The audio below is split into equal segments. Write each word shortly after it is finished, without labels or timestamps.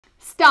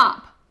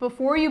Stop!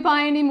 Before you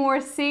buy any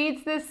more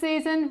seeds this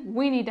season,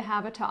 we need to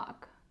have a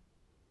talk.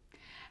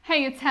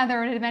 Hey, it's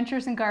Heather at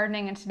Adventures in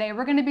Gardening, and today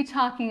we're going to be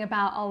talking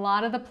about a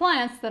lot of the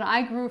plants that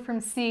I grew from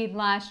seed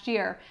last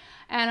year.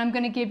 And I'm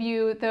going to give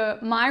you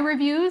my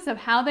reviews of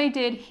how they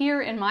did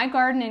here in my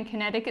garden in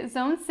Connecticut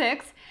Zone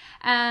 6.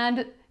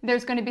 And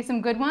there's going to be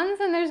some good ones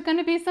and there's going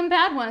to be some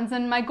bad ones.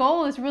 And my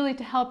goal is really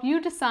to help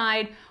you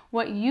decide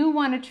what you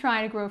want to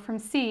try to grow from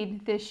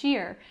seed this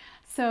year.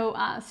 So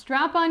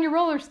strap on your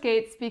roller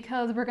skates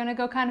because we're going to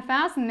go kind of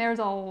fast and there's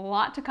a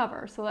lot to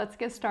cover. So let's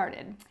get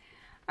started.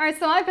 All right,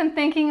 so I've been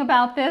thinking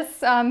about this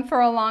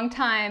for a long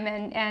time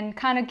and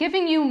kind of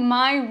giving you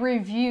my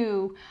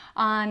review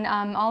on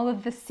all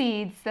of the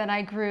seeds that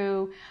I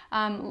grew.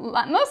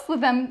 Most of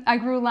them I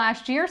grew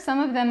last year. Some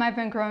of them I've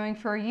been growing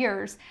for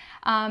years.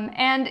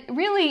 And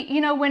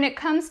really, when it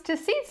comes to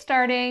seed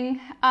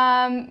starting,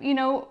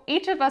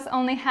 each of us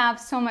only have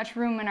so much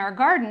room in our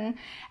garden,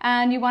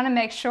 and you want to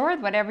make sure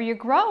whatever you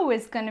grow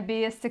is going to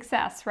be a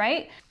success,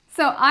 right?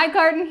 So I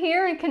garden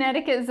here in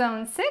Connecticut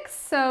Zone 6,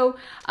 so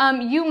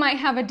you might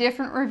have a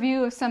different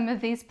review of some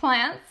of these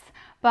plants.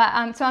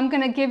 But so I'm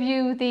going to give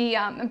you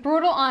the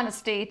brutal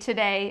honesty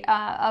today,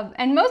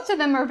 and most of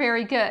them are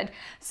very good.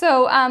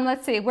 So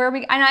let's see,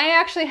 and I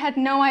actually had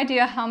no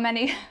idea how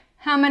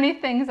many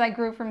things I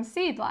grew from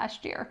seed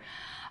last year.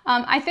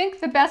 I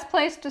think the best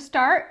place to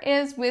start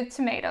is with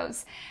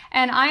tomatoes.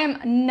 And I am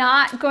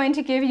not going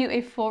to give you a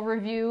full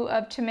review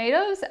of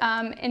tomatoes.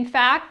 In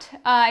fact,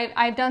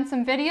 I've done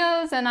some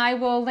videos and I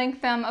will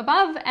link them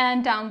above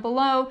and down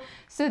below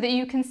so that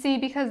you can see,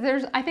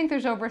 because I think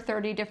there's over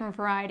 30 different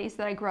varieties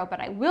that I grow, but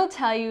I will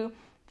tell you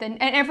and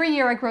every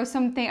year I grow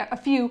a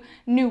few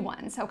new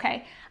ones,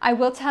 okay? I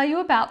will tell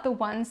you about the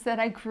ones that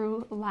I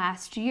grew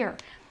last year.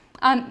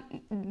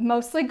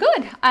 Mostly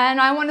good. And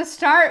I want to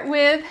start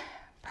with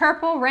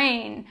Purple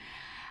Rain.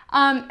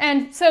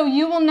 And so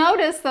you will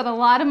notice that a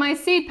lot of my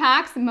seed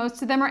packs,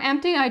 most of them are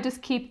empty. I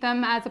just keep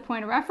them as a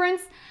point of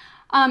reference.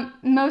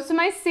 Most of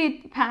my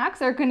seed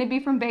packs are going to be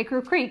from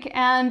Baker Creek,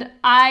 and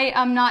I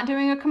am not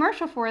doing a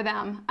commercial for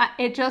them.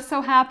 It just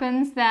so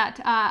happens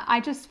that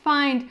I just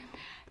find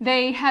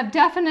they have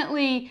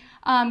definitely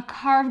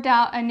carved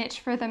out a niche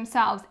for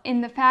themselves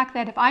in the fact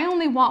that if I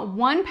only want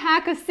one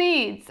pack of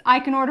seeds, I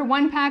can order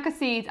one pack of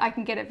seeds. I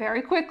can get it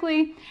very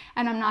quickly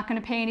and I'm not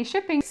going to pay any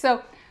shipping.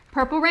 So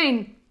Purple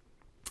Rain,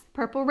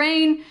 Purple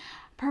Rain,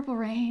 Purple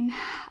Rain.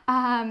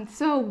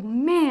 So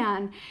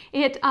man,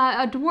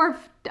 a dwarf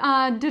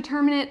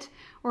determinate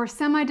or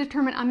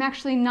semi-determinate. I'm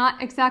actually not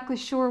exactly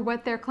sure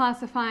what they're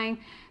classifying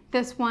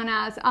this one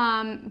as,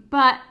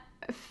 but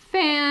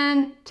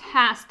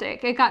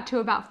fantastic. It got to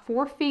about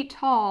 4 feet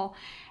tall.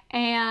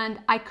 And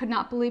I could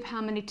not believe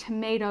how many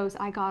tomatoes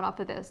I got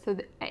off of this. So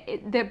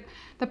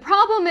the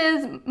problem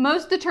is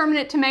most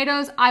determinate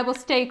tomatoes I will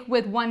stake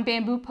with one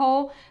bamboo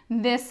pole.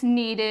 This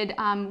needed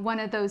one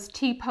of those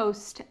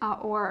T-post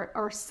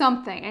or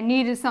something. It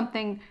needed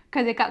something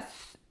because it got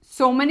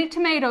so many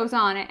tomatoes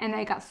on it and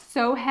they got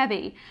so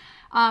heavy.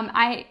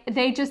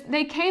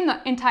 They came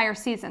the entire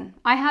season.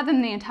 I had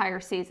them the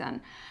entire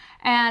season.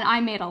 And I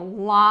made a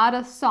lot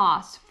of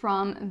sauce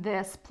from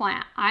this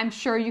plant. I'm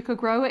sure you could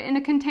grow it in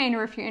a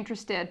container if you're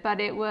interested, but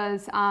it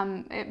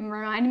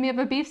reminded me of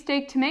a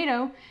beefsteak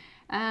tomato,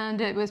 and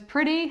it was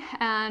pretty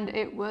and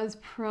it was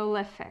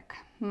prolific.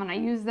 When I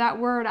use that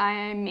word,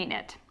 I mean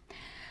it.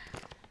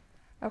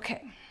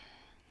 Okay,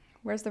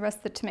 where's the rest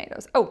of the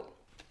tomatoes? Oh,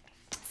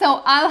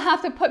 so I'll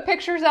have to put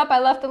pictures up. I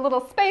left a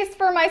little space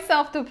for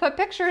myself to put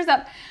pictures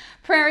up.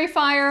 Prairie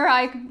Fire,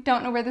 I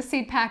don't know where the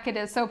seed packet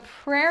is. So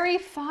Prairie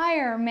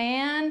Fire,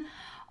 man.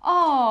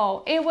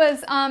 Oh, it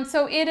was,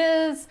 so it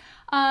is,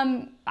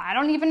 I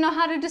don't even know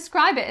how to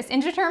describe it. It's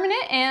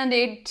indeterminate and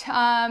it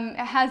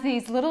has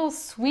these little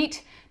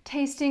sweet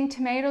tasting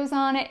tomatoes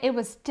on it. It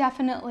was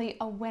definitely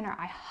a winner.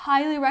 I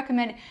highly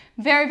recommend it.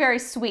 Very, very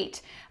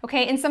sweet.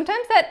 Okay, and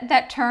sometimes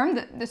that term,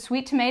 the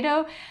sweet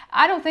tomato,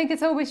 I don't think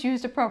it's always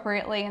used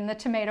appropriately in the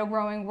tomato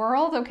growing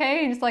world,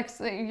 okay? It's like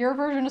your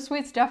version of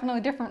sweet's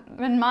definitely different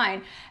than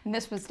mine. And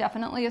this was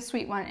definitely a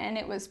sweet one, and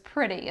it was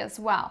pretty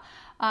as well.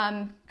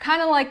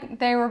 Kind of like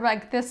they were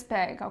like this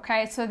big,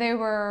 okay? So they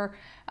were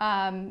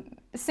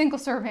single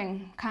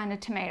serving kind of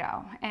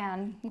tomato,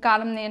 and got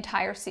them the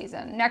entire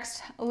season.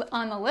 Next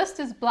on the list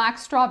is Black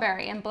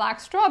Strawberry, and Black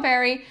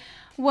Strawberry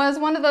was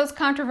one of those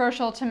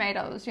controversial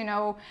tomatoes,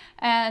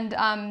 and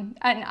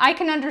I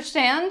can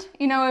understand,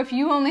 if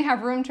you only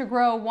have room to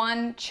grow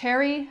one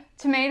cherry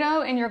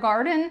tomato in your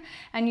garden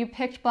and you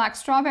picked Black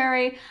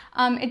Strawberry,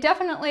 it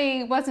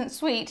definitely wasn't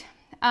sweet.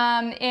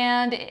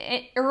 And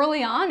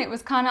early on, it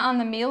was kind of on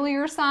the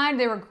mealier side.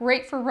 They were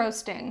great for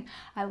roasting.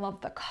 I love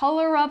the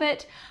color of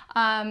it.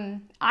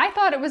 I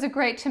thought it was a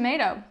great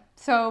tomato.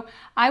 So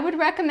I would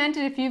recommend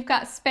it if you've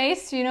got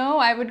space,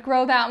 I would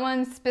grow that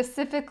one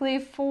specifically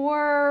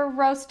for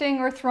roasting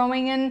or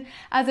throwing in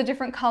as a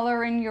different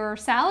color in your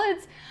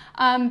salads.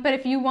 But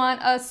if you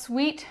want a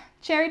sweet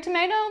cherry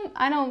tomato,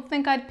 I don't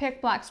think I'd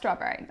pick Black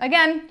Strawberry.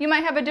 Again, you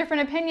might have a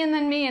different opinion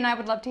than me and I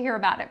would love to hear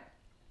about it.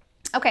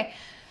 Okay.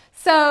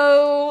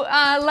 So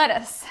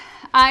lettuce.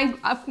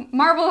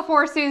 Marvel of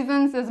Four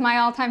Seasons is my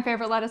all-time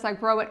favorite lettuce. I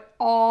grow it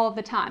all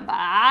the time, but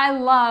I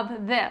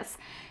love this.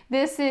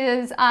 This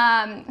is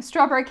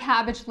strawberry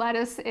cabbage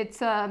lettuce.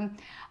 It's a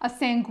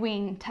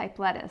sanguine type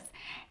lettuce,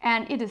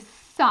 and it is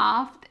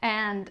soft,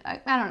 and I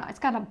don't know, it's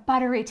got a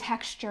buttery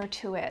texture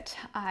to it.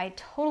 I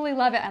totally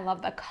love it. I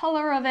love the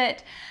color of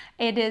it.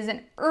 It is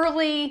an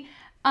early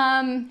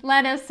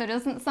lettuce. It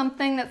isn't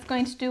something that's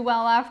going to do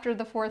well after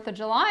the 4th of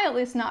July, at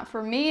least not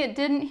for me. It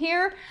didn't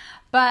here.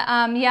 But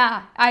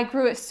yeah, I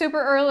grew it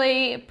super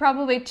early,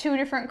 probably 2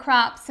 different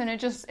crops, and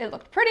it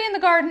looked pretty in the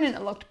garden and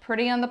it looked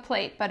pretty on the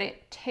plate, but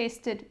it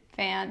tasted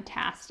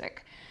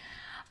fantastic.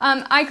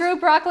 I grew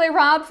broccoli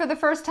rabe for the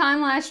first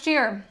time last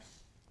year.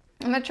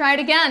 I'm gonna try it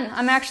again.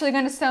 I'm actually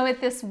gonna sow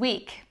it this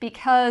week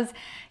because,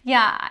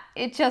 yeah,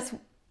 it just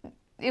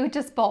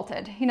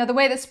bolted. You know, the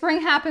way that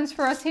spring happens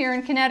for us here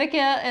in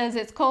Connecticut is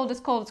it's cold, it's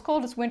cold, it's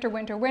cold, it's winter,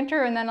 winter,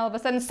 winter, and then all of a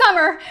sudden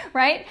summer,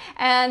 right?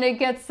 And it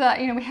gets,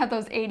 you know, we have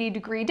those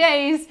 80-degree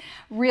days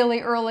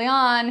really early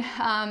on.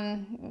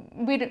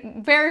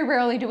 Very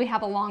rarely do we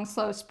have a long,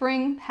 slow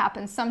spring.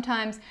 Happens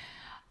sometimes.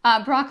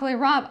 Broccoli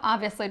rabe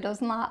obviously does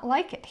not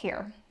like it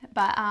here.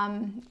 But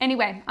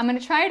anyway, I'm going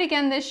to try it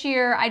again this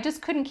year. I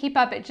just couldn't keep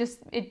up. It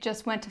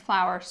just went to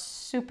flower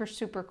super,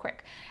 super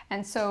quick.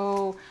 And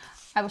so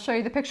I will show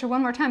you the picture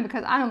one more time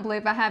because I don't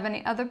believe I have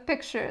any other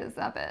pictures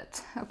of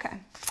it. Okay.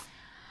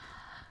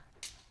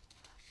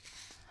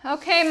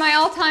 Okay, my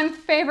all-time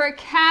favorite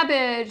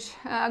cabbage,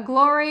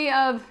 Glory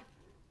of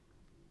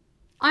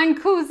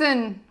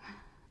Enkhuizen.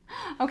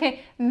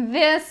 Okay,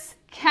 this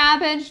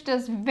cabbage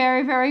does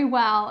very, very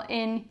well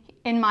in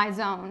my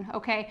zone,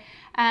 okay?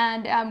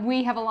 And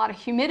we have a lot of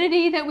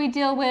humidity that we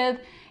deal with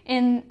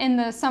in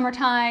the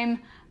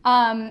summertime.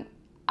 I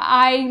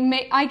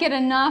get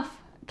enough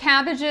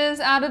cabbages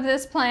out of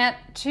this plant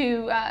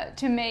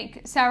to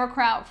make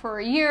sauerkraut for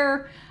a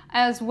year,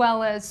 as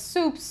well as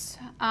soups,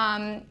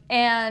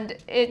 and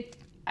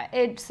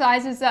it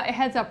sizes up, it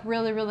heads up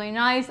really, really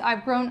nice.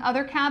 I've grown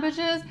other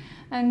cabbages,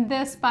 and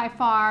this by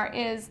far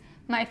is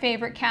my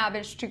favorite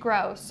cabbage to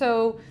grow.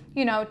 So,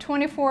 you know,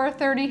 24,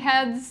 30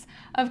 heads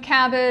of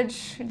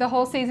cabbage the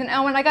whole season.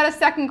 And when I got a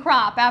second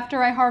crop,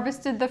 after I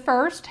harvested the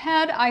first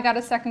head, I got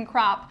a second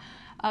crop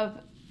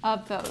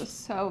of those.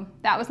 So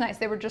that was nice.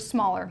 They were just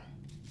smaller.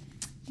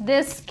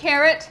 This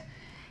carrot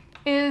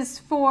is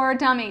for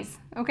dummies,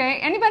 okay?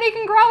 Anybody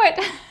can grow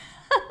it.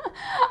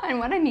 And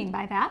what I mean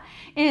by that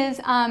is,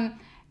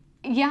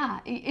 yeah,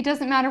 it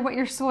doesn't matter what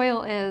your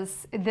soil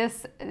is.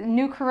 This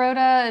New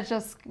Carota,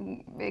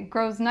 it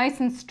grows nice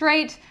and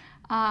straight.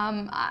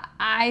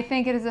 I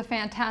think it is a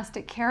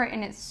fantastic carrot,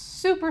 and it's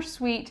super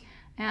sweet.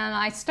 And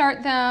I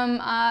start them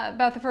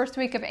about the first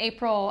week of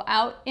April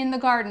out in the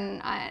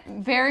garden.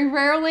 Very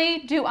rarely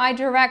do I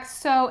direct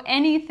sow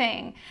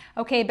anything,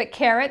 okay? But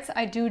carrots,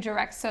 I do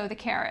direct sow the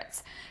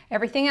carrots.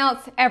 Everything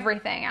else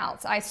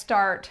I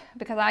start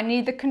because I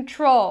need the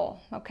control,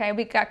 okay?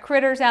 We got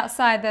critters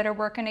outside that are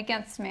working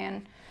against me,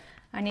 and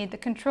I need the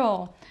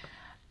control.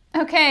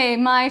 Okay,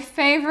 my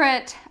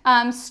favorite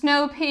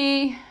snow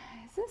pea.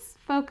 Is this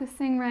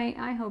focusing right?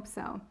 I hope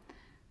so. All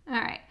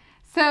right.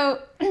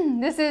 So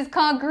this is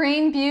called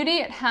Green Beauty.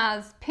 It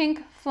has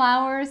pink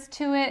flowers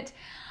to it.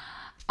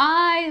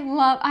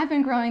 I've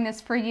been growing this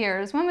for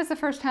years. When was the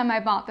first time I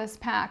bought this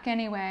pack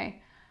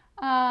anyway?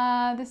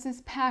 This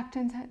is packed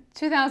in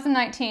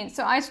 2019.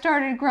 So I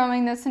started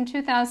growing this in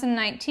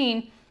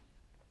 2019.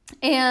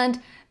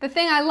 And the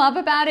thing I love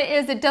about it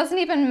is it doesn't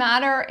even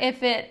matter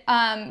if it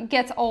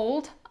gets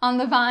old on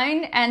the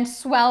vine and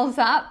swells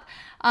up.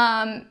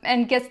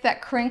 And gets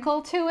that crinkle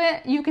to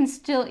it, you can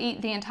still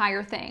eat the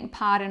entire thing,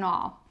 pod and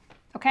all.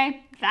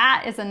 Okay,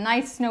 that is a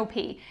nice snow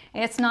pea.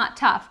 It's not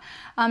tough.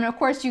 And of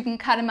course, you can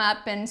cut them up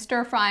and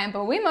stir fry them,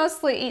 but we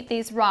mostly eat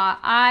these raw.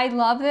 I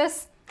love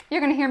this.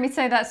 You're gonna hear me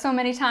say that so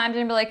many times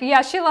and be like,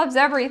 yeah, she loves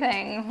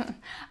everything.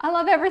 I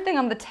love everything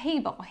on the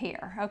table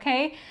here,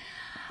 okay?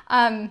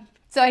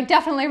 So I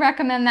definitely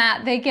recommend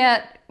that. They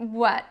get,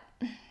 what,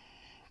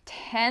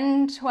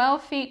 10,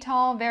 12 feet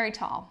tall? Very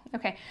tall,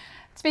 okay.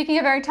 Speaking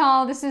of very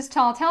tall, this is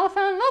Tall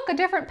Telephone. Look, a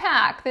different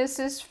pack. This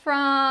is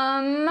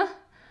from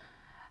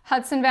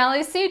Hudson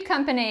Valley Seed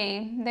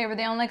Company. They were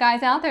the only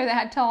guys out there that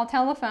had Tall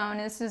Telephone.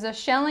 This is a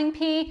shelling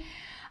pea.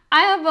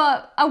 I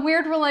have a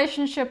weird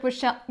relationship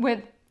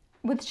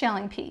with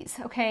shelling peas,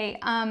 okay?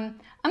 I'm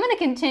going to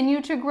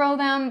continue to grow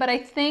them, but I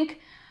think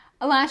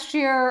last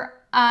year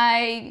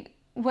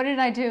what did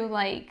I do?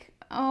 Like,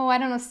 oh, I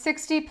don't know,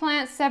 60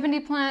 plants,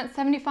 70 plants,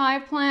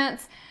 75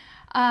 plants.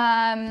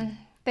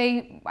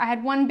 I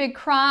had one big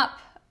crop.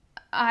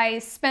 I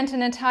spent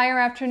an entire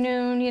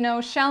afternoon, you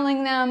know,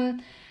 shelling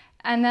them,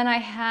 and then I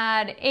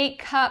had 8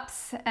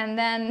 cups, and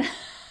then,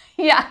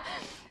 yeah,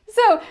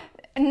 so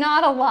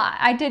not a lot.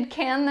 I did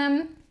can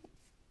them.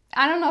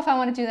 I don't know if I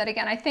want to do that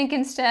again. I think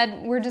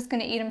instead we're just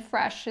going to eat them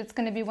fresh. It's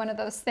going to be one of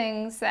those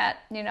things that,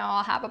 you know,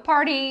 I'll have a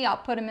party, I'll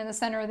put them in the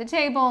center of the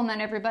table, and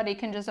then everybody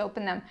can just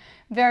open them.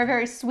 Very,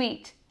 very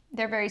sweet.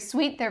 They're very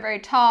sweet. They're very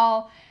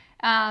tall.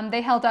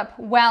 They held up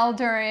well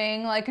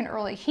during like an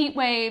early heat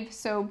wave,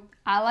 so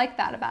I like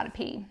that about a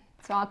pea.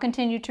 So I'll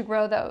continue to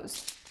grow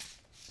those.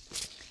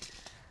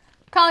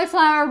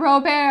 Cauliflower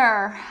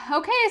Robert.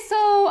 Okay,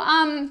 so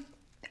am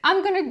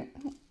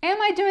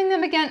I doing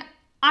them again?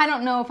 I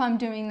don't know if I'm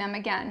doing them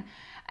again.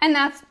 And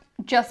that's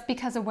just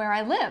because of where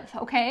I live,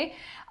 okay?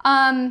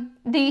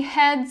 The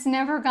heads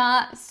never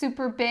got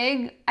super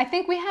big. I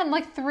think we had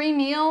like 3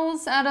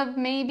 meals out of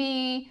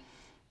maybe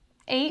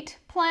 8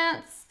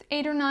 plants,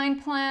 8 or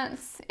 9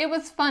 plants. It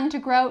was fun to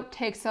grow. It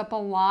takes up a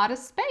lot of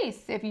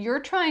space. If you're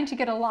trying to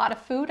get a lot of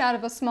food out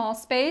of a small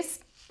space,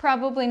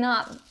 probably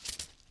not.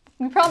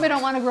 You probably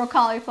don't want to grow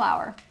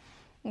cauliflower.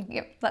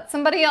 Let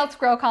somebody else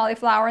grow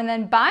cauliflower and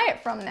then buy it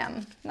from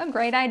them. A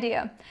great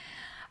idea.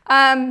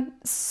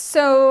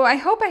 So I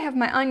hope I have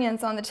my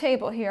onions on the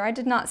table here. I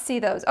did not see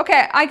those.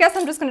 Okay, I guess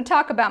I'm just going to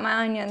talk about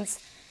my onions.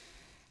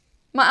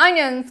 My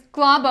onions,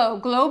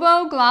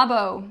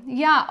 Globo.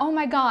 Yeah, oh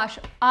my gosh,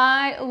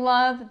 I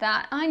love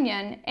that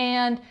onion.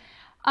 And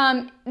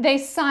they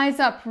size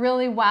up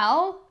really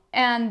well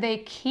and they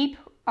keep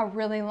a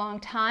really long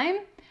time.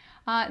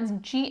 It's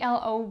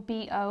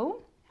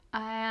Globo.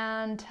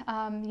 And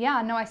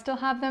yeah, no, I still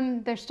have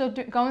them. They're still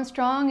going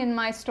strong in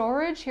my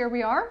storage. Here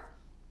we are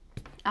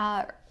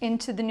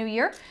into the new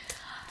year.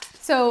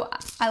 So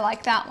I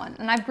like that one.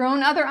 And I've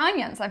grown other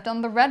onions. I've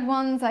done the red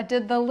ones. I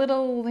did the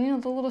little, you know,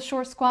 the little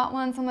short squat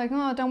ones. I'm like,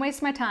 oh, don't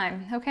waste my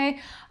time. Okay.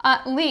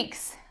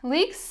 Leeks.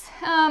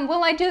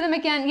 Will I do them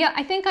again? Yeah,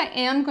 I think I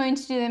am going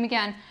to do them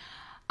again.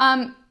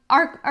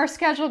 Our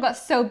schedule got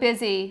so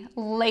busy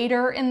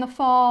later in the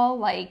fall,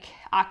 like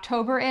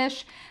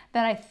October-ish,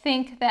 that I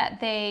think that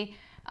they,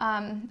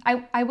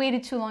 I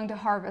waited too long to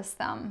harvest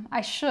them.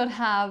 I should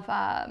have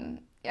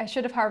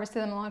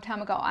harvested them a long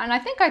time ago. And I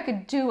think I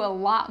could do a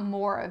lot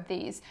more of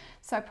these.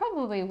 So I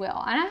probably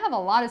will. And I have a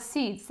lot of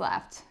seeds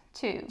left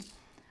too.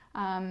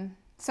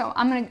 So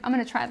I'm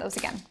gonna try those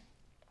again.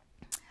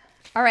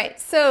 All right,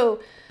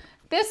 so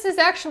this was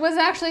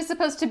actually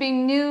supposed to be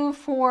new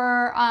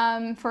for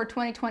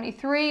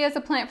 2023 as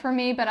a plant for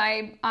me, but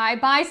I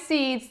buy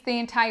seeds the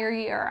entire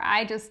year.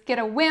 I just get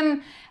a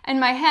whim in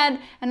my head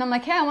and I'm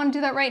like, hey, I want to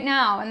do that right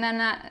now. And then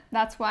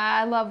that's why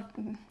I love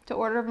to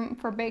order them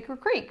for Baker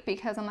Creek,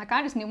 because I'm like,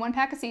 I just need 1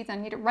 pack of seeds. I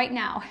need it right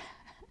now.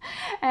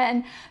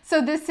 And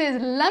so this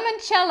is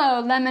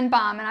Limoncello Lemon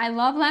Balm, and I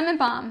love lemon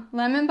balm.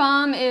 Lemon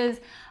balm is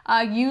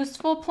a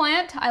useful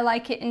plant. I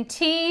like it in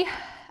tea.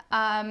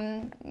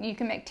 You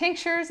can make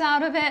tinctures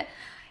out of it.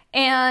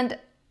 And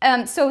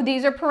so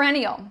these are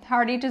perennial,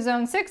 hardy to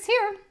zone 6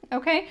 here,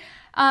 okay?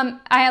 I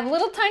have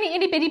little tiny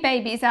itty bitty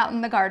babies out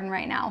in the garden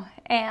right now.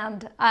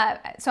 And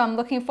so I'm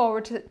looking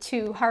forward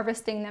to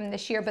harvesting them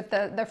this year. But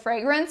the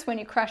fragrance, when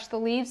you crush the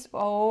leaves,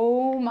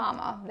 oh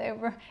mama,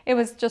 it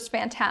was just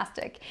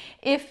fantastic.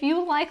 If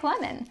you like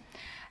lemon,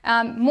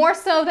 more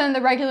so than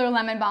the regular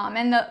lemon balm.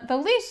 And the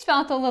leaves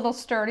felt a little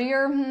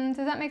sturdier. Does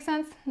that make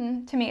sense?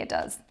 To me it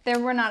does. They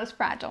were not as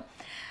fragile.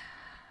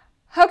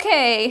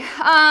 Okay,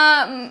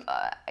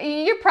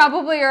 you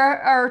probably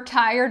are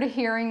tired of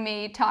hearing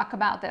me talk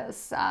about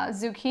this,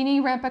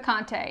 Zucchini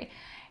Rampicante.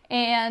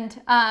 And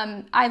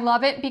I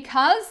love it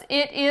because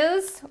it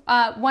is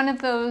one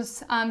of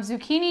those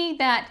zucchini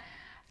that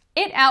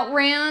it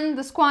outran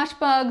the squash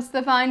bugs,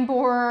 the vine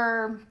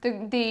borer,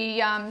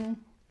 the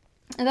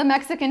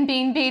Mexican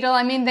bean beetle.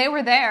 I mean, they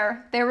were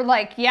there. They were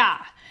like,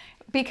 yeah,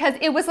 because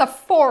it was a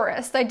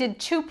forest. I did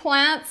 2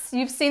 plants.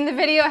 You've seen the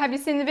video. Have you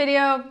seen the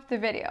video? The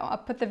video. I'll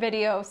put the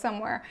video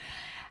somewhere.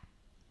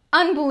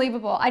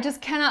 Unbelievable. I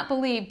just cannot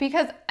believe,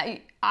 because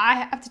I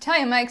have to tell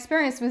you, my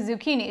experience with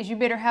zucchini is you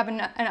better have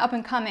an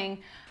up-and-coming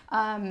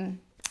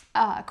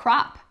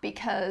crop,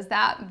 because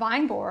that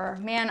vine borer,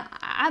 man,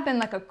 I've been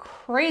like a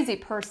crazy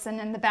person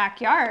in the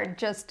backyard,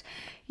 just,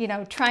 you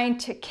know, trying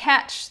to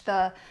catch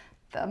the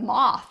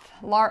moth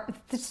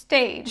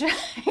stage,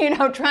 you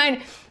know,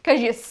 trying,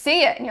 because you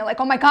see it and you're like,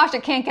 oh my gosh,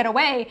 it can't get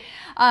away.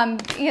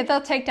 Yeah, they'll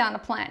take down a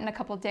plant in a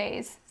couple of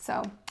days.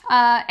 So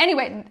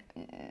anyway,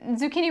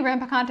 Zucchini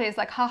Rampicante is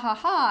like, ha ha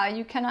ha,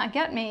 you cannot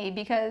get me,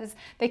 because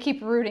they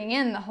keep rooting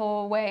in the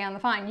whole way on the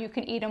vine. You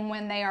can eat them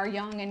when they are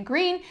young and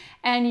green,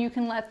 and you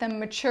can let them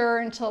mature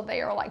until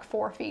they are like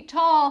 4 feet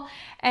tall,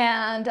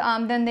 and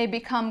then they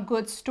become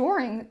good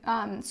storing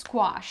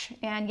squash.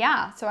 And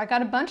yeah, so I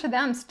got a bunch of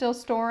them still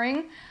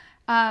storing.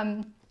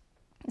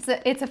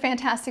 It's a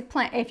fantastic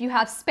plant if you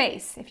have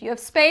space. If you have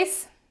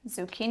space,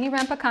 Zucchini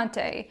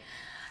Rampicante.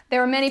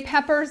 There are many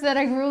peppers that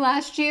I grew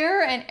last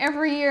year, and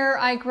every year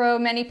I grow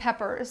many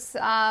peppers.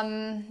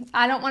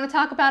 I don't want to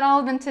talk about all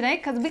of them today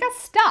because we got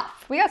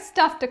stuff. We got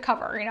stuff to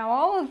cover, you know,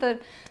 all of the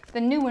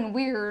new and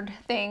weird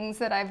things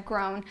that I've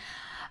grown.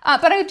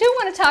 But I do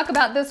want to talk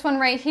about this one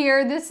right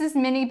here. This is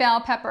mini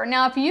bell pepper.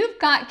 Now, if you've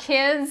got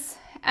kids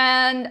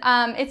and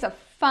it's a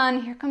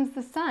fun, here comes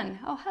the sun.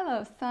 Oh,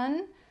 hello,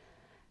 sun.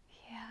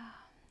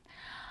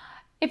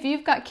 If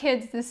you've got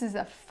kids, this is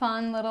a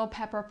fun little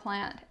pepper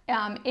plant.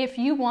 If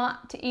you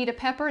want to eat a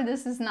pepper,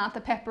 this is not the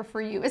pepper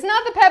for you. It's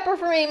not the pepper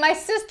for me. My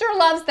sister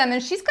loves them,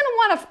 and she's gonna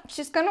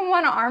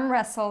want to arm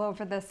wrestle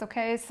over this.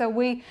 Okay, so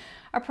we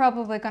are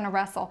probably gonna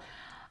wrestle.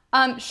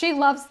 She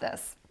loves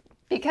this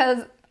because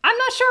I'm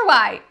not sure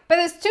why, but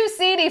it's too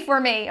seedy for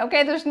me.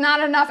 Okay, there's not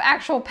enough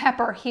actual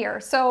pepper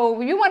here.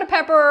 So you want to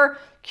pepper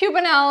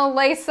Cubanelle,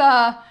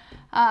 Lesa,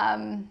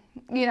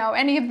 you know,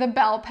 any of the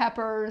bell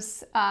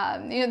peppers,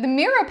 you know, the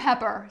Mira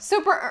pepper,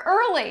 super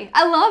early.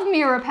 I love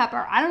Mira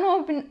pepper. I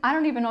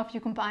don't even know if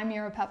you can buy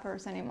Mira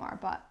peppers anymore,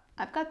 but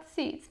I've got the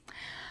seeds.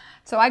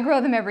 So I grow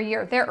them every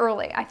year. They're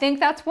early. I think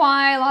that's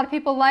why a lot of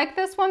people like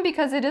this one,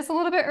 because it is a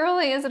little bit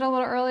early. Is it a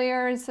little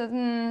earlier? It says,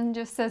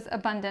 just says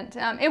abundant.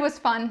 It was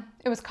fun.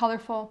 It was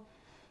colorful.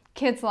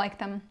 Kids like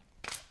them.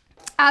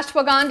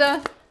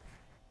 Ashwagandha.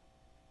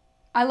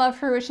 I love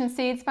Fruition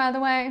Seeds, by the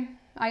way.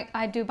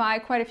 I do buy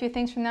quite a few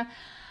things from them.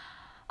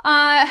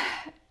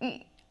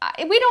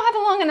 We don't have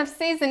a long enough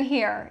season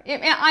here.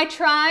 I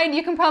tried.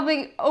 You can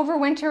probably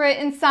overwinter it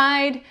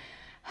inside.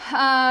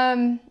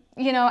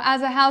 You know,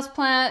 as a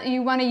houseplant,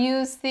 you want to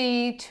use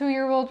the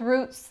 2-year-old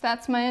roots.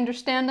 That's my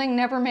understanding.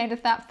 Never made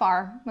it that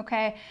far,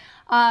 okay?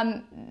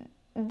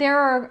 There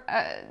are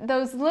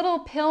those little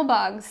pill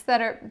bugs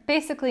that are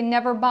basically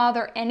never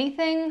bother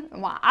anything.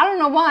 Well, I don't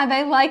know why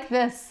they like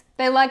this.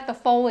 They like the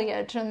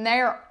foliage, and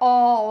they're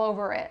all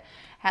over it,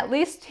 at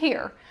least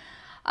here.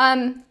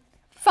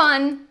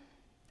 Fun.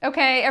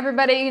 Okay,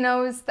 everybody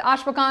knows the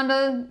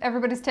ashwagandha.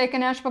 Everybody's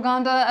taken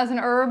ashwagandha as an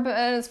herb.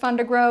 It's fun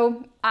to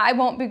grow. I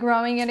won't be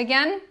growing it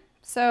again.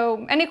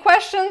 So any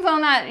questions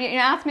on that? You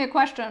ask me a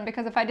question,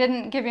 because if I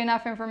didn't give you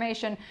enough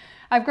information,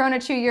 I've grown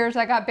it 2 years.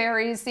 I got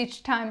berries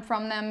each time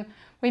from them.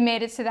 We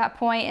made it to that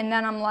point, and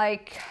then I'm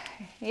like,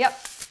 yep,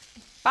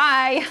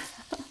 bye.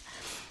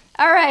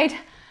 All right.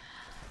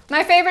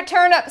 My favorite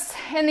turnips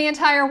in the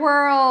entire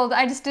world.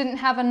 I just didn't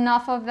have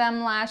enough of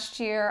them last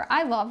year.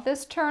 I love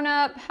this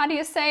turnip. How do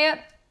you say it?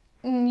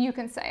 You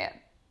can say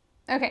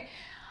it. Okay.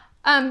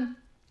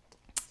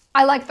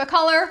 I like the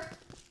color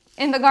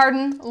in the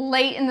garden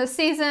late in the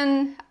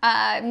season.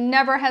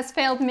 Never has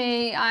failed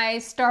me. I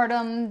start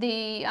them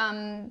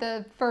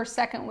the first,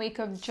 second week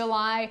of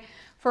July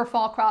for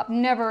fall crop,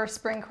 never a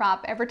spring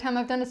crop. Every time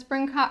I've done a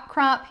spring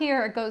crop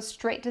here, it goes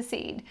straight to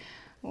seed.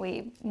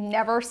 We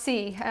never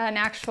see an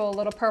actual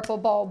little purple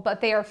bulb, but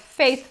they are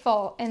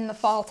faithful in the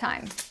fall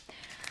time.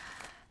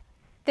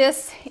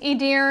 This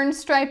Edirne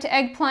striped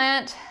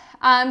eggplant,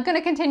 I'm going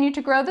to continue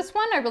to grow this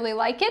one. I really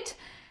like it.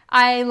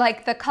 I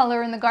like the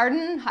color in the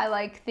garden. I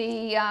like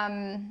the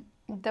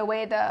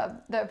way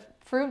the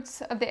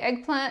fruits of the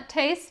eggplant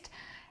taste.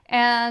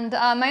 And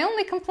my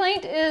only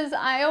complaint is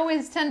I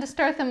always tend to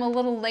start them a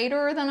little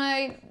later than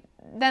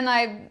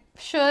I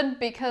should,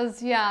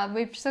 because yeah,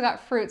 we've still got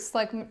fruits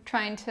like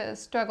trying to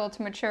struggle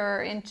to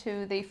mature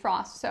into the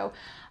frost. So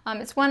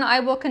it's one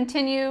I will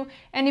continue.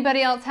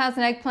 Anybody else has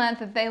an eggplant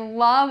that they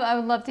love, I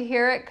would love to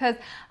hear it, because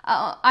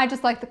I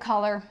just like the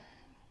color.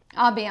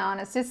 I'll be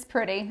honest, it's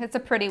pretty. It's a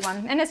pretty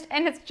one, and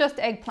it's just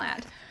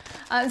eggplant.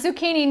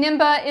 Zucchini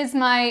Nimba is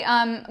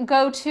my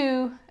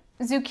go-to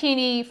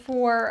zucchini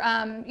for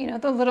you know,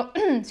 the little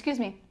excuse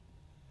me,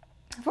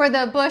 for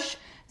the bush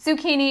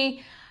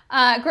zucchini.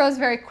 Grows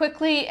very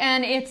quickly,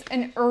 and it's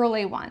an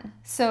early one,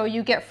 so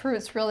you get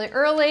fruits really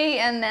early,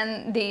 and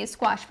then the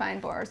squash vine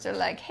borers are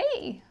like,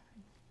 hey,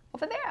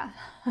 over there.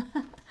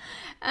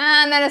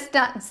 And then it's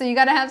done. So you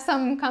got to have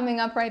some coming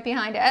up right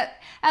behind it.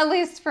 At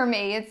least for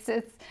me,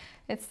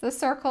 it's the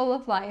circle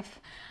of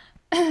life.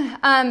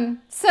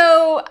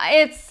 So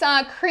it's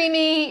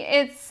creamy.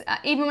 It's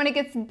even when it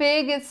gets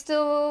big, it's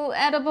still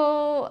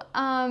edible.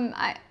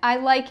 I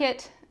like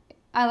it.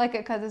 I like it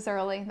because it's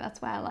early.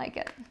 That's why I like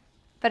it.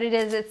 But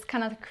it's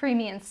kind of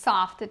creamy and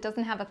soft. It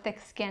doesn't have a thick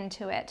skin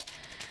to it.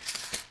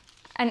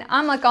 And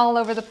I'm like all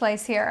over the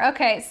place here.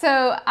 Okay,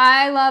 so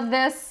I love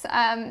this.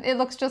 It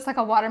looks just like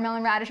a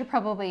watermelon radish. It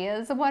probably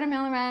is a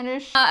watermelon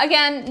radish.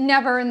 Again,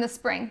 never in the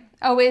spring.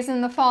 Always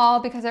in the fall,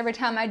 because every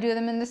time I do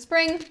them in the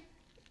spring,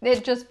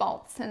 it just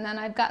bolts, and then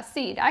I've got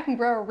seed. I can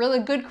grow a really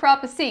good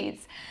crop of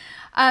seeds.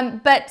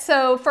 But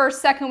so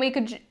first, second week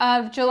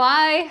of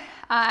July,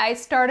 I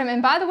start them.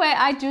 And by the way,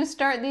 I do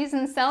start these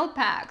in cell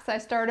packs. I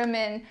start them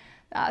in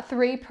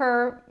 3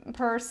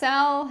 per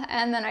cell,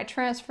 and then I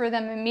transfer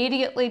them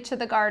immediately to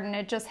the garden.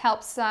 It just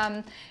helps,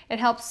 it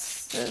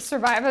helps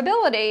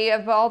survivability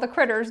of all the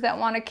critters that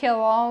want to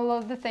kill all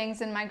of the things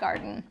in my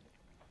garden.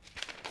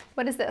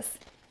 What is this?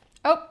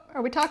 Oh,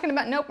 are we talking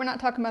about, nope, we're not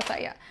talking about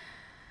that yet.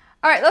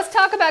 All right, let's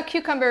talk about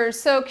cucumbers.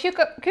 So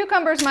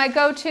cucumbers, my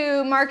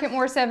go-to Market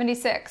More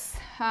 76.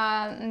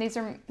 And these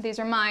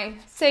are my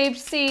saved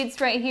seeds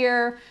right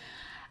here.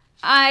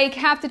 I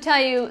have to tell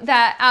you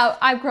that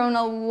I've grown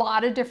a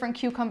lot of different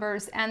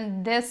cucumbers,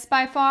 and this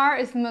by far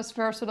is the most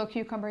versatile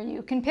cucumber.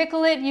 You can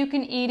pickle it, you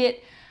can eat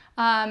it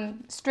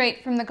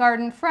straight from the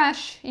garden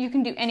fresh. You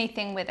can do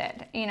anything with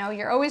it. You know,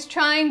 you're always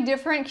trying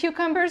different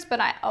cucumbers, but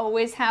I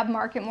always have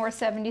Market More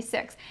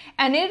 76,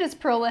 and it is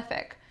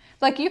prolific.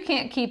 Like, you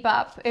can't keep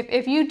up.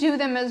 If you do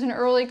them as an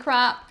early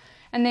crop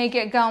and they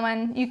get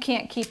going, you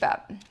can't keep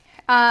up.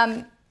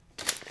 I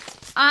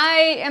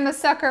am a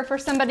sucker for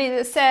somebody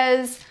that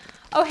says,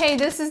 oh, hey,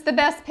 this is the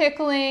best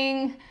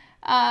pickling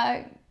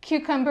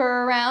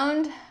cucumber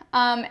around.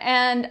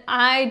 And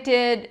I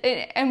did,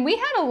 and we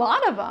had a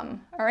lot of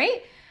them, all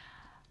right?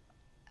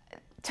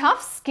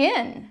 tough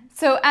skin.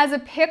 So as a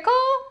pickle,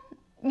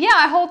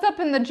 yeah, it holds up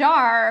in the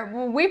jar.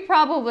 Well, we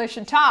probably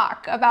should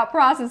talk about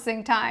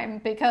processing time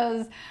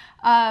because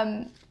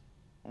I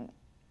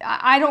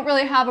don't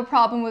really have a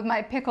problem with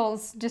my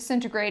pickles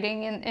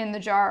disintegrating in the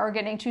jar or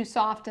getting too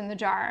soft in the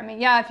jar. I mean,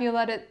 yeah, if you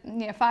let it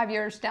 5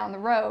 years down the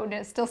road and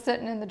it's still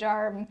sitting in the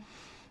jar,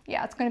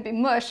 yeah, it's going to be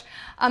mush.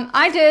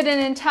 I did an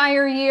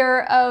entire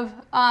year of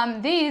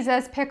these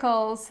as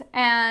pickles,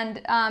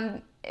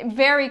 and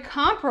very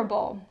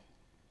comparable.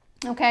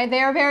 Okay, they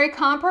are very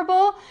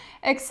comparable,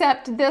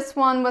 except this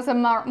one was a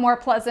more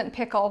pleasant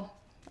pickle.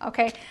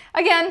 Okay,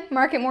 again,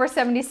 Marketmore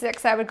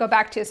 76 I would go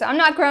back to. So I'm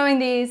not growing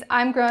these,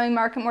 I'm growing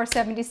Marketmore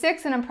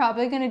 76, and I'm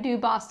probably going to do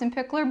Boston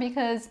Pickler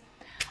because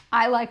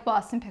I like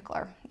Boston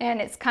Pickler. And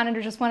it's kind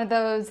of just one of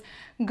those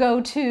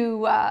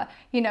go-to,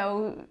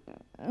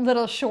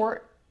 little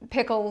short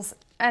pickles,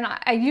 and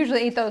I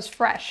usually eat those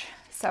fresh.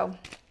 So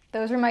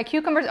those are my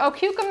cucumbers. Oh,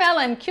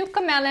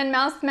 cucamelon,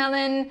 mouse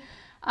melon,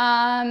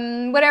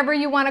 whatever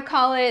you want to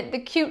call it, the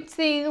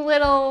cutesy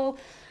little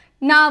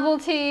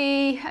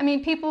novelty. I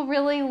mean, people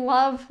really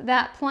love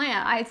that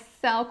plant. I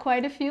sell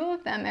quite a few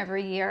of them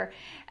every year.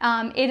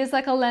 It is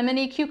like a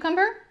lemony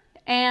cucumber,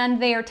 and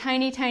they are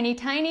tiny, tiny,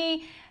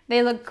 tiny.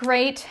 They look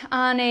great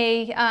on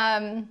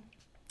a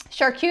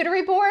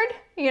charcuterie board,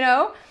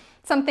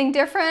 something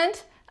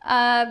different.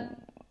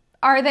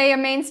 Are they a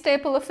main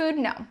staple of food?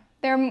 No.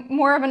 They're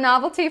more of a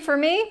novelty for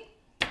me,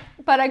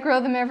 but I grow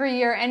them every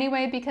year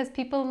anyway because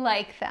people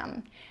like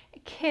them.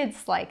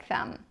 Kids like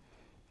them.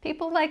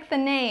 People like the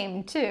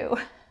name too.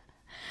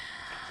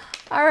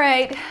 All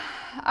right.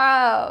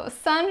 Oh,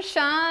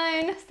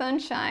 sunshine,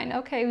 sunshine.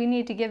 Okay, we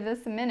need to give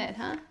this a minute,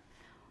 huh?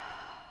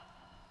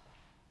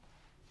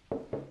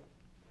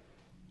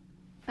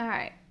 All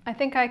right. I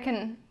think I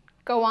can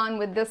go on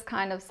with this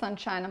kind of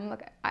sunshine. I'm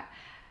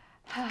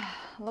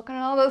looking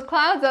at all those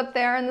clouds up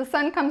there, and the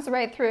sun comes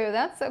right through.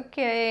 That's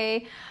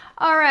okay.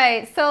 All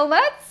right, so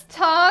let's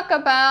talk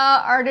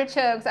about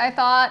artichokes. I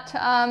thought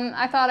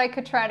I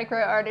could try to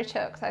grow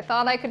artichokes. I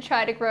thought I could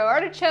try to grow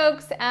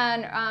artichokes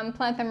and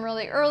plant them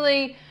really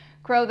early,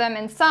 grow them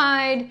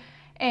inside,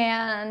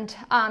 and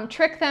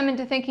trick them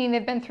into thinking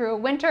they've been through a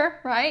winter,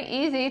 right?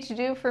 Easy to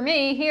do for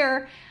me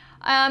here,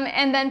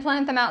 and then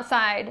plant them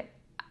outside.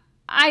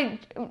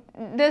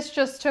 This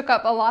just took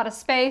up a lot of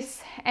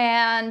space,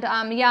 and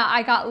yeah,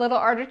 I got little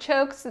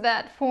artichokes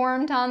that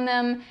formed on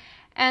them,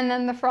 and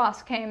then the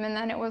frost came, and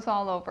then it was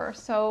all over.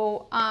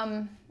 So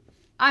I'm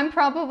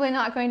probably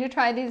not going to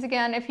try these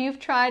again. If you've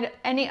tried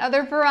any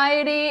other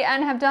variety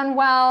and have done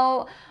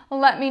well,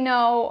 let me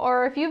know,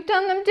 or if you've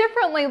done them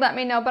differently, let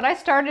me know. But I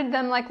started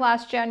them like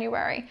last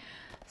January.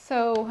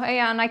 So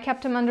yeah, and I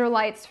kept them under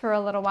lights for a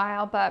little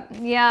while, but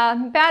yeah,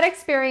 bad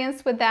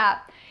experience with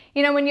that.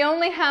 When you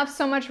only have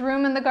so much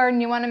room in the garden,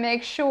 you want to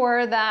make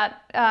sure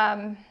that,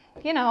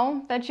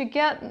 that you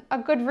get a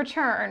good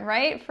return,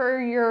 right,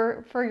 for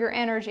your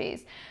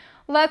energies.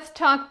 Let's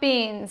talk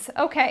beans.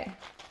 Okay.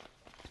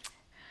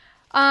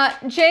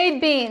 Jade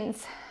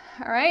beans,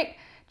 all right?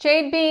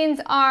 Jade beans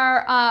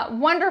are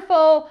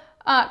wonderful,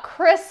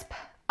 crisp,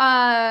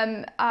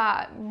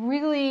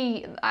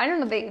 really, I don't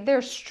know,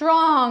 they're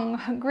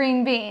strong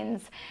green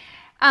beans.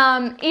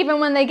 Even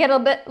when they get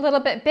a little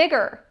bit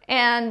bigger,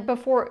 and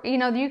before,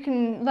 you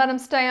can let them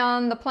stay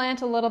on the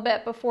plant a little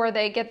bit before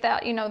they get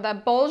that,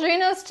 that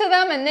bulginess to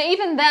them, and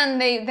even then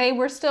they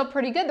were still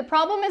pretty good. The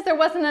problem is there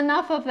wasn't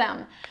enough of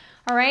them,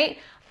 all right?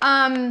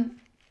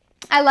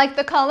 I like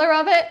the color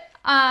of it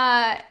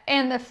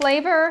and the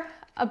flavor,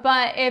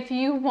 but if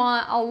you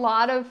want a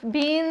lot of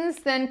beans,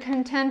 then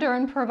Contender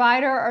and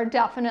Provider are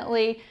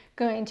definitely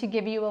going to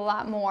give you a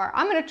lot more.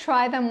 I'm going to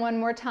try them one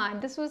more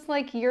time. This was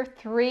like year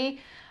 3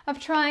 of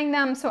trying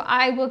them, so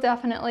I will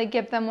definitely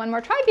give them one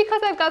more try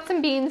because I've got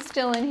some beans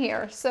still in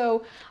here,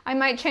 so I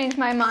might change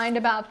my mind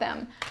about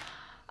them.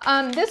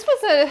 This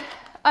was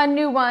a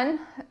new one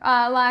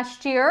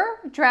last year,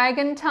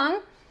 Dragon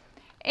Tongue,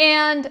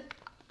 and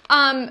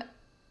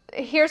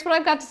here's what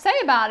I've got to say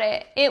about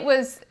it. It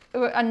was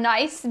a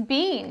nice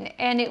bean,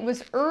 and it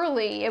was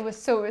early. It was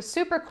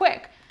super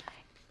quick.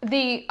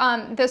 The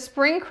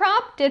spring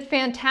crop did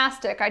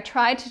fantastic. I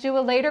tried to do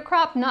a later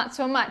crop, not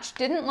so much.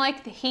 Didn't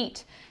like the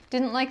heat.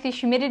 Didn't like the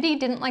humidity,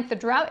 didn't like the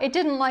drought. It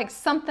didn't like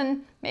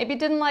something, maybe it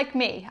didn't like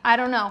me. I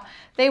don't know.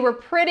 They were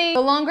pretty. The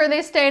longer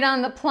they stayed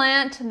on the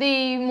plant,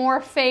 the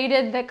more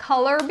faded the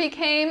color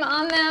became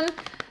on them.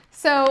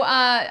 So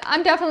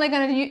I'm definitely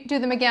going to do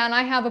them again.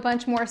 I have a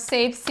bunch more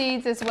saved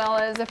seeds as well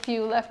as a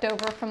few left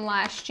over from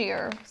last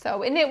year.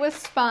 So, and it was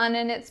fun,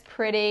 and it's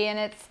pretty, and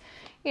it's,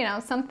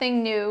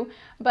 something new,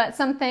 but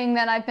something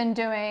that I've been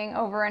doing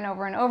over and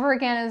over and over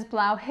again is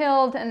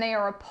Blauhild, and they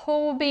are a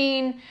pole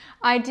bean.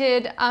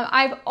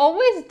 I've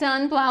always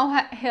done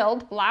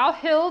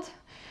Blauhild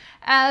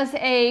as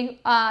a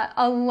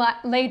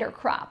later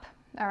crop.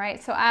 All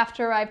right, so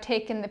after I've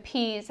taken the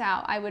peas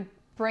out, I would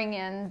bring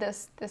in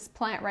this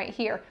plant right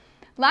here.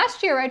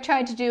 Last year I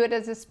tried to do it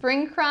as a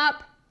spring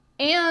crop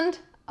and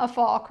a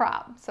fall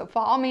crop. So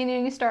fall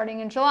meaning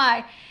starting in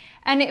July.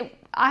 And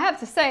I have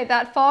to say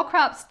that fall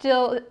crop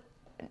still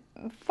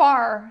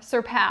far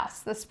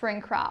surpass the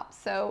spring crop.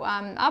 So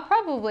I'll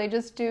probably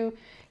just do,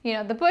 you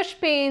know, the bush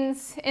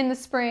beans in the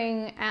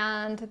spring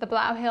and the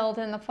Blauhild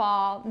in the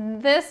fall.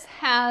 This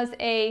has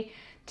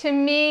to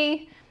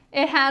me,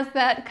 it has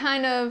that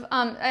kind of,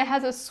 it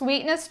has a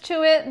sweetness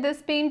to it,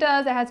 this bean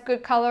does. It has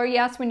good color.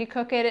 Yes, when you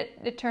cook it,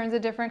 it turns a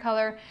different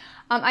color.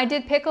 I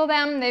did pickle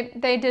them.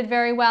 They did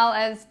very well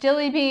as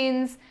dilly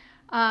beans.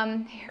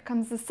 Here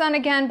comes the sun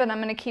again, but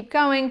I'm going to keep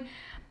going.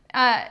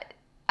 It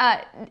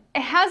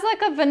has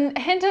like a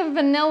hint of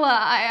vanilla.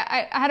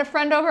 I had a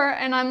friend over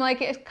and I'm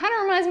like, it kind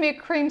of reminds me of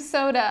cream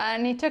soda.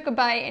 And he took a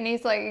bite and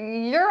he's like,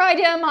 your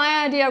idea,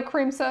 my idea of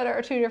cream soda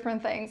are two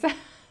different things.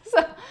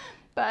 So,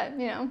 but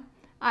you know,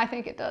 I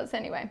think it does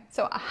anyway.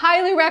 So I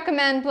highly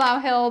recommend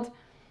Blauhild.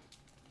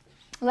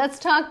 Let's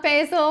talk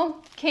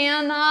basil.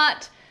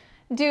 Cannot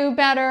do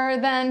better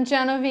than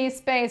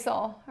Genovese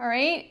basil, all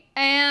right?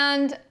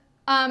 And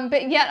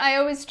but yet I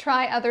always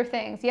try other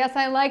things. Yes,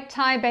 I like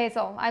Thai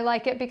basil. I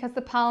like it because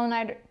the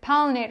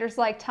pollinators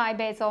like Thai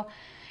basil.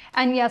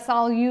 And yes,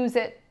 I'll use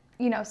it,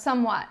 you know,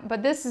 somewhat.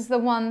 But this is the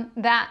one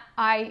that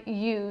I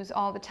use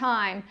all the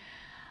time.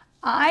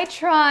 I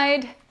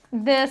tried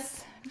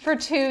this for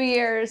 2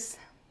 years.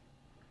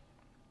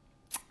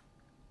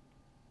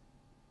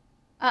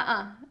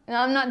 No,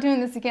 I'm not doing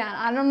this again.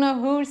 I don't know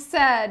who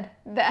said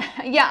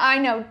that. Yeah, I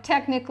know,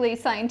 technically,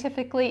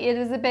 scientifically, it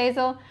is a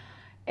basil.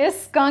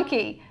 It's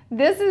skunky.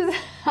 This is,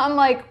 I'm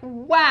like,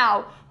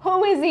 wow,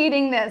 who is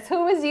eating this?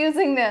 Who is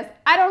using this?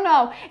 I don't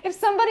know. If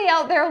somebody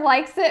out there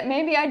likes it,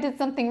 maybe I did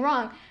something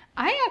wrong.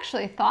 I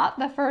actually thought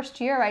the first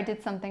year I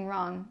did something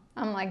wrong.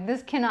 I'm like,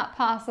 this cannot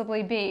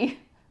possibly be.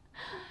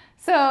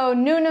 So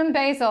Newnham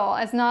basil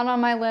is not on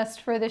my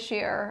list for this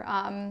year.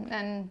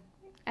 And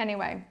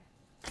anyway,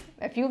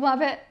 if you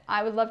love it,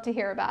 I would love to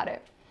hear about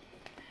it.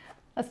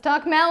 Let's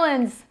talk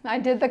melons. I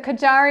did the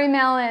Kajari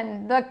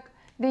melon, the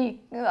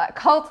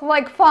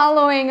cult-like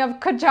following of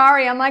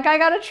Kajari. I'm like, I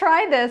gotta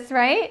try this,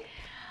 right?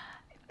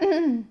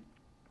 This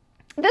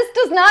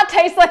does not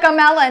taste like a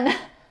melon.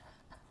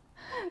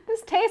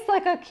 This tastes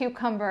like a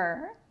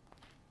cucumber.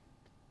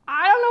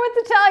 I don't know what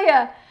to tell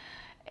you.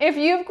 If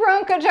you've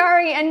grown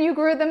Kajari and you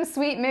grew them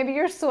sweet, maybe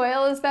your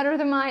soil is better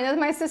than mine. As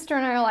my sister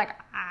and I are like,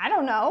 I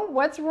don't know,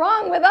 what's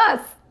wrong with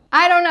us?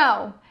 I don't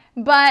know,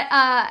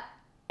 but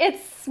it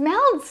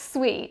smelled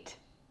sweet.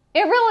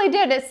 It really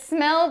did. It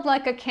smelled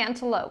like a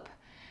cantaloupe.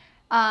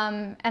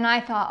 And I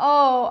thought,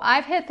 oh,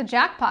 I've hit the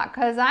jackpot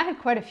because I had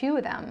quite a few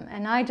of them.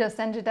 And I just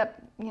ended up,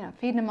 you know,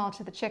 feeding them all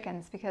to the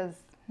chickens because,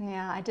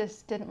 yeah, I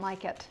just didn't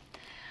like it.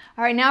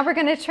 All right, now we're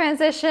going to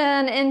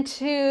transition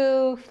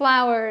into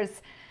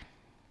flowers.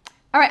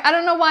 All right, I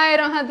don't know why I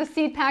don't have the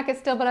seed packet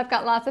still, but I've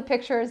got lots of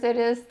pictures. It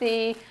is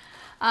the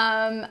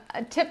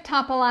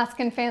Tip-Top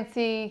Alaskan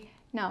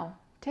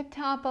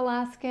Tip-Top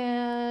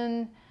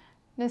Alaskan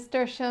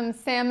nasturtium,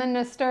 salmon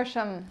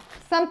nasturtium,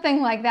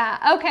 something like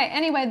that. Okay,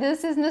 anyway,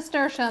 this is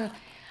nasturtium.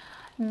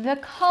 The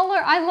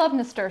color, I love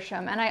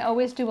nasturtium, and I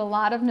always do a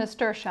lot of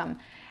nasturtium.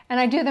 And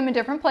I do them in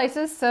different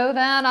places so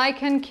that I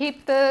can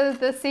keep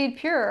the seed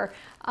pure.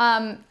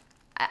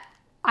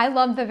 I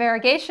love the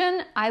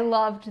variegation. I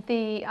loved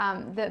the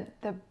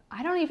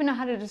I don't even know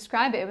how to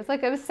describe it. It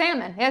was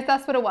salmon. Yes,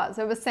 that's what it was.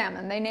 It was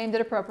salmon. They named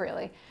it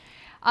appropriately.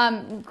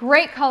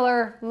 Great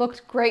color,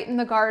 looked great in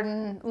the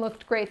garden,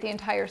 looked great the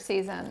entire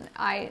season.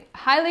 I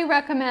highly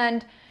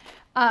recommend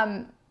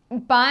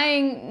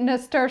buying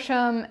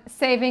nasturtium,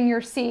 saving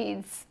your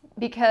seeds,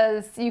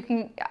 because you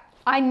can,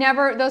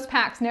 those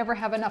packs never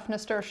have enough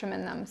nasturtium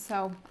in them.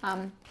 So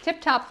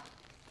Tip-Top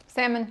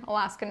Salmon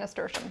Alaskan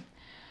Nasturtium.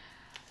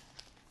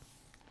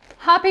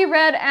 Hoppy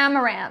Red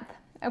Amaranth.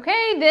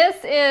 Okay, this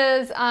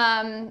is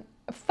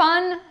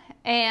fun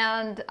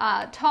and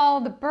tall.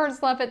 The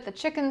birds love it, the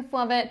chickens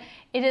love it.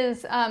 It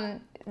is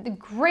the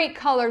great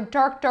color,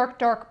 dark, dark,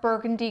 dark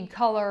burgundy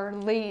color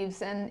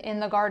leaves in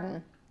the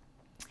garden.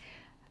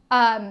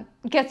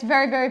 Gets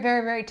very, very,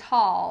 very, very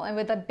tall and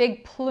with a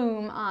big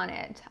plume on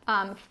it.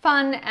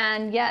 Fun,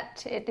 and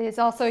yet it is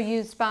also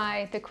used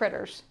by the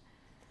critters.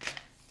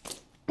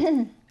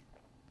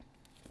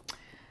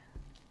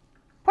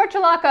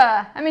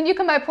 Portulaca. I mean, you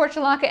can buy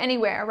portulaca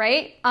anywhere,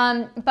 right?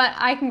 But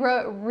I can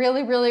grow it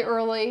really, really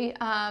early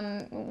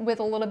with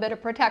a little bit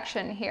of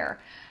protection here.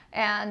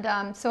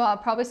 And so I'll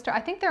probably start,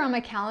 I think they're on my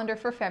calendar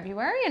for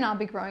February, and I'll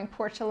be growing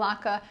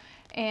portulaca.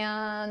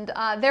 And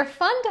they're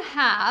fun to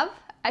have,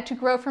 to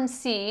grow from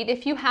seed.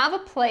 If you have a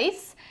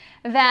place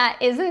that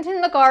isn't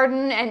in the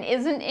garden and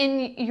isn't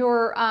in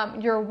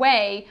your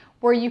way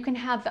where you can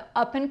have the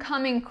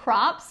up-and-coming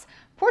crops,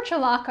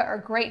 portulaca are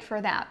great for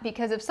that,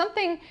 because if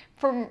something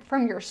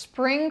from your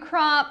spring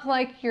crop,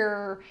 like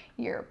your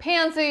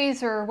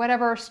pansies or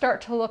whatever, start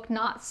to look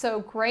not so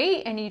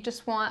great and you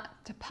just want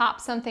to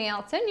pop something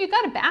else in, you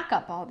got a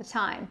backup all the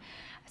time.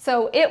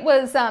 So it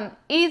was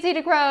easy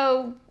to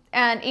grow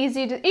and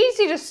easy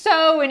to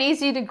sow and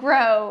easy to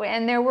grow,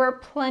 and there were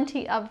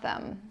plenty of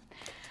them.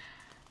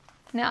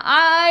 Now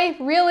I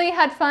really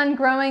had fun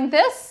growing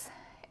this,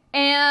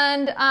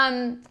 and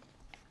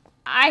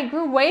I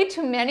grew way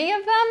too many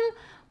of them,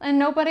 and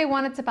nobody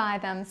wanted to buy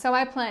them, so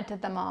I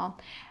planted them all.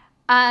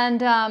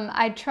 And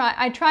I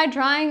tried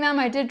drying them.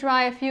 I did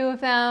dry a few of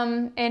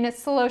them in a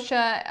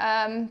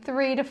celosia,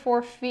 3 to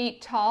 4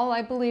 feet tall,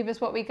 I believe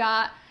is what we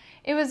got.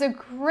 It was a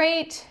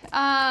great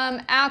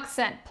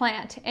accent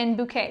plant in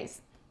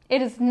bouquets.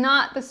 It is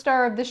not the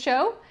star of the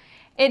show.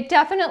 It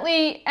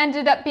definitely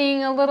ended up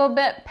being a little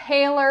bit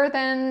paler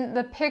than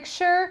the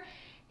picture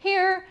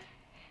here.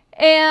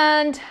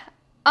 And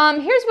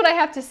here's what I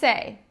have to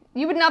say.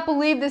 You would not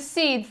believe the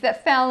seeds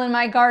that fell in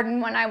my garden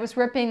when I was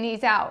ripping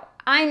these out.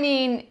 I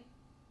mean,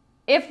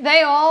 if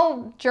they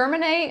all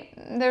germinate,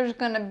 there's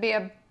going to be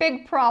a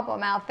big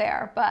problem out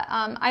there. But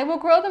I will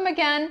grow them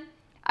again.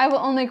 I will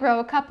only grow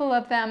a couple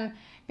of them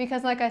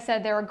because, like I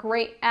said, they're a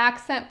great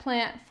accent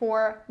plant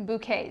for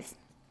bouquets.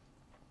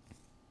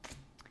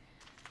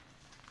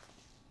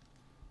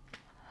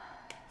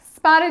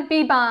 Spotted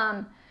bee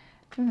balm.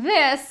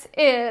 This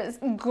is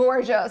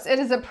gorgeous. It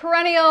is a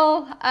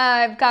perennial.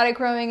 I've got it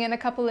growing in a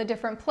couple of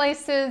different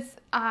places.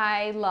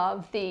 I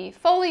love the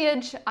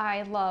foliage.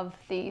 I love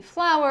the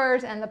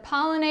flowers and the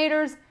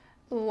pollinators.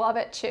 Love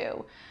it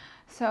too.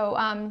 So,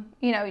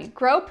 you know, you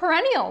grow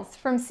perennials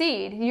from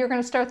seed. You're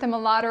going to start them a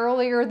lot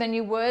earlier than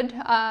you would,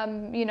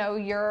 you know,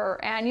 your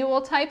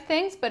annual type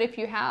things. But if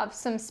you have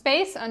some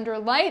space under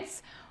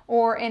lights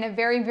or in a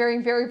very,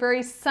 very, very,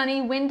 very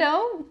sunny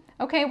window,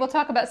 okay, we'll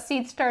talk about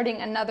seed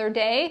starting another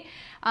day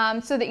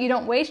so that you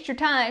don't waste your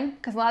time,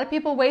 because a lot of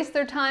people waste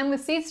their time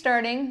with seed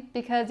starting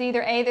because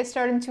either A, they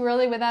start them too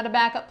early without a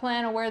backup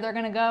plan of where they're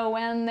going to go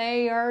when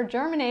they are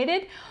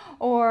germinated,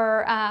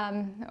 or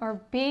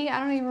B, I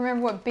don't even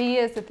remember what B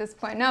is at this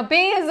point. No,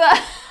 B is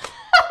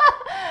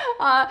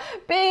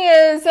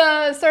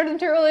starting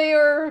too early,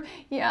 or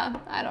yeah,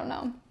 I don't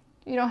know.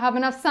 You don't have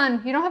enough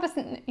sun. You don't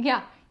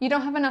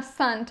have enough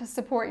sun to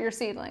support your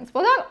seedlings.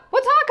 We'll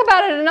talk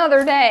about it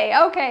another day.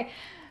 Okay.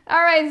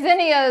 All right,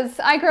 zinnias.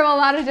 I grow a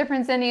lot of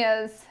different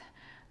zinnias.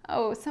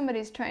 Oh,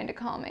 somebody's trying to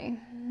call me.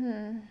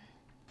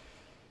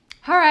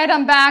 All right,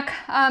 I'm back.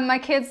 My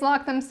kids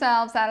locked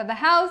themselves out of the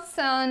house,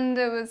 and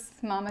it was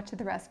Mama to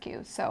the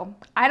rescue. So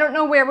I don't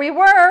know where we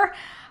were.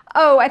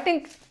 Oh, I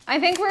think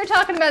we were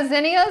talking about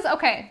zinnias.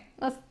 Okay,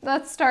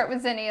 let's start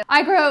with zinnias.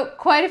 I grow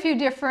quite a few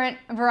different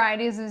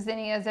varieties of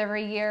zinnias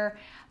every year.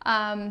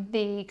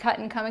 The Cut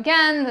and Come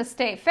Again, the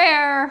State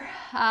Fair,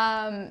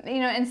 you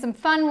know, and some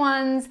fun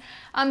ones.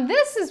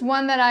 This is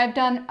one that I've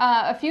done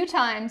a few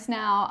times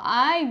now.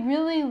 I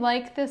really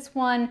like this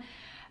one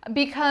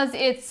because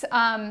it's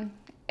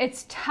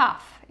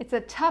tough. It's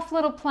a tough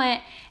little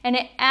plant, and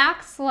it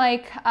acts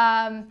like,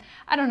 I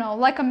don't know,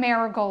 like a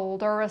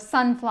marigold or a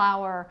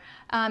sunflower.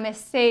 It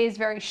stays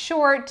very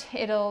short.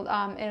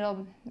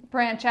 It'll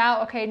branch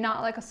out. Okay,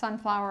 not like a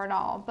sunflower at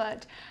all,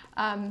 but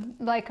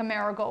like a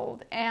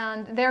marigold.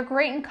 And they're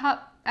great in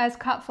as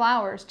cut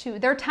flowers too.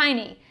 They're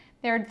tiny.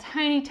 They're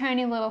tiny,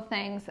 tiny little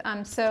things.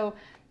 So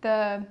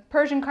the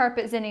Persian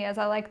carpet zinnias,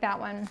 I like that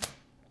one.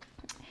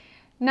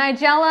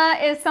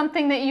 Nigella is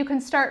something that you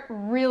can start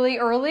really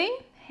early.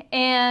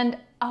 And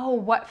oh,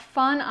 what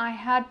fun I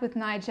had with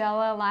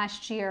Nigella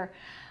last year.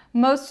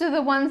 Most of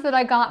the ones that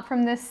I got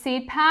from this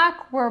seed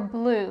pack were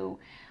blue.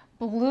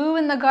 Blue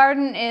in the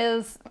garden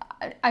is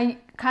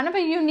kind of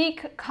a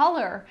unique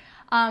color.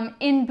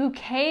 In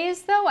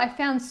bouquets though, I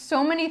found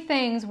so many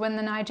things when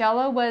the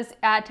Nigella was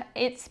at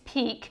its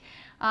peak,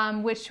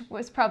 which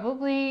was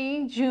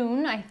probably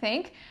June, I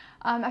think.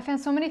 I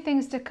found so many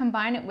things to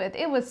combine it with.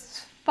 It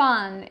was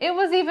fun. It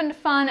was even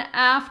fun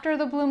after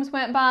the blooms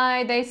went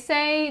by. They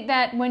say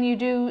that when you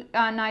do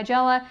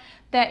Nigella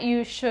that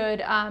you should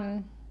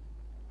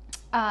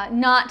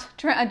not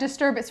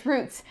disturb its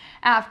roots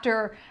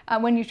after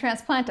when you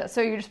transplant it.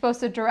 So you're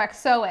supposed to direct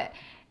sow it.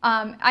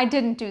 I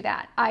didn't do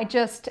that. I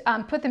just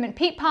put them in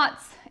peat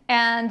pots,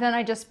 and then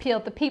I just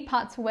peeled the peat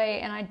pots away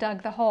and I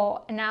dug the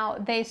hole. And now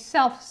they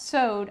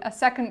self-sowed a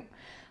second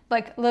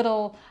like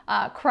little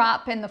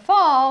crop in the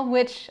fall,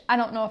 which I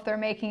don't know if they're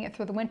making it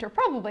through the winter,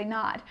 probably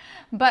not.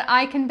 But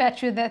I can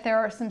bet you that there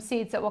are some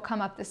seeds that will come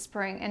up this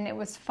spring, and it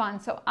was fun.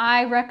 So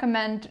I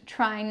recommend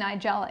trying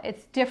Nigella.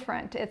 It's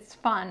different, it's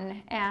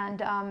fun,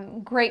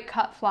 and great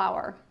cut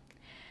flower.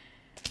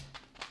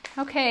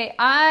 Okay,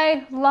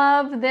 I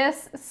love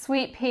this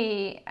sweet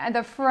pea.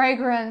 The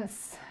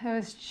fragrance, it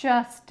was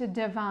just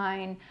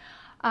divine.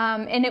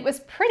 And it was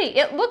pretty.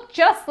 It looked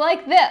just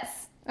like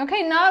this.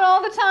 Okay, not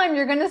all the time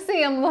you're gonna see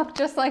them look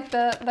just like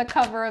the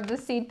cover of the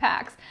seed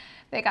packs.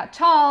 They got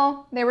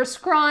tall, they were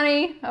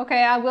scrawny.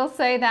 Okay, I will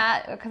say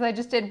that because I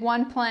just did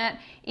one plant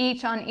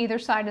each on either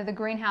side of the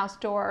greenhouse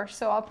door.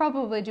 So I'll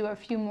probably do a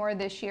few more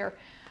this year.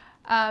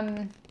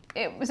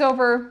 It was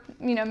over,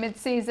 you know,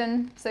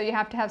 mid-season, so you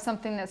have to have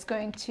something that's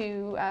going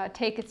to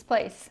take its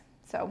place.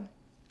 So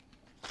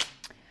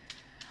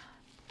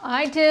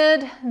I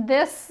did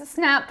this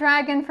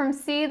snapdragon from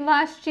seed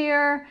last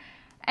year,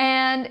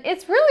 and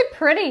it's really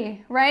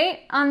pretty,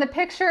 right, on the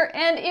picture,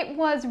 and it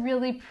was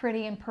really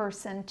pretty in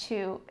person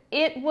too.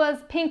 It was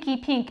pinky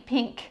pink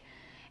pink,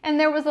 and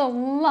there was a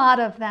lot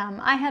of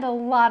them. I had a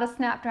lot of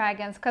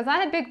snapdragons because I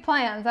had big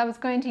plans. I was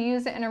going to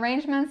use it in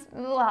arrangements.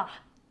 Ugh.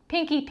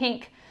 pinky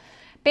pink,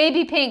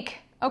 baby pink.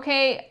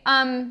 Okay,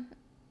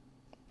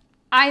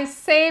 I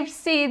saved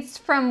seeds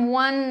from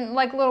one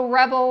like little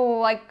rebel,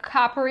 like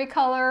coppery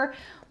color.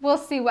 We'll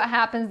see what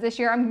happens this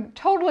year. I'm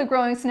totally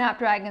growing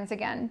snapdragons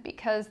again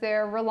because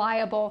they're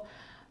reliable.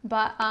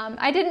 But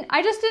I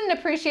just didn't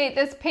appreciate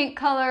this pink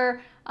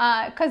color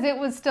because it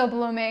was still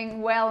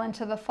blooming well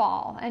into the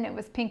fall, and it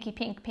was pinky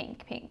pink,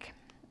 pink, pink.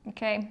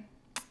 Okay,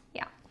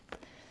 yeah.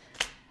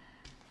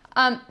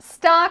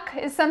 Stock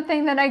is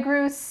something that I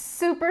grew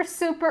super,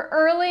 super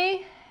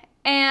early,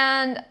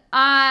 and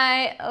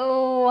I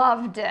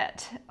loved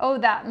it. Oh,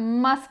 that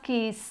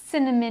musky,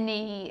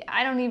 cinnamony,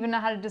 I don't even know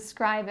how to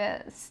describe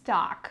it,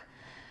 stock.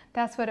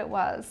 That's what it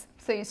was.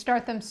 So you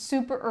start them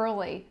super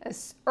early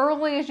as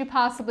you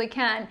possibly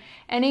can.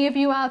 Any of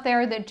you out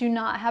there that do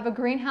not have a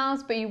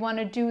greenhouse, but you want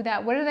to do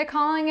that, what are they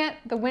calling it?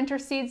 The winter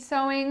seed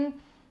sowing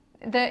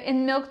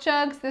in milk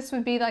jugs? This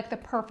would be like the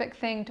perfect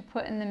thing to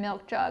put in the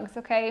milk jugs,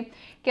 okay?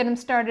 Get them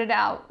started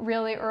out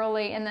really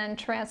early and then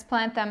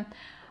transplant them.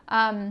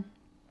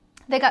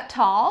 They got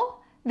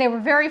tall. They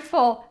were very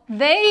full.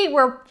 They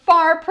were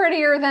far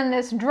prettier than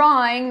this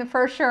drawing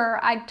for sure.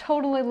 I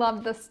totally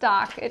loved the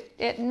stock.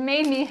 It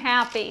made me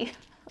happy.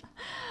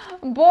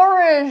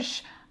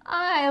 Borage.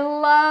 I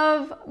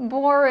love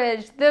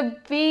borage. The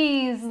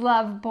bees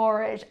love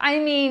borage. I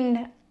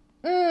mean,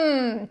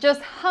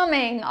 just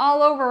humming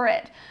all over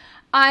it.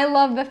 I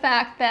love the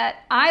fact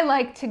that I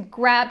like to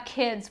grab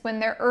kids when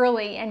they're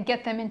early and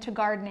get them into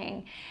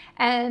gardening.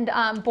 And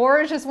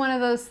borage is one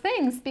of those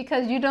things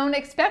because you don't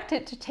expect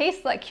it to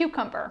taste like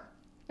cucumber,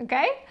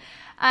 okay?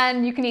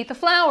 And you can eat the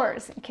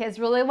flowers. Kids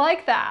really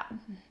like that.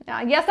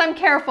 Yes, I'm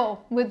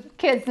careful with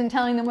kids and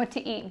telling them what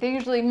to eat. They're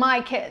usually my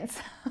kids.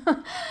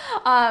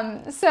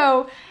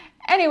 So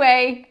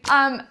anyway,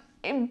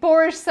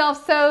 borage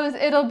self-sows,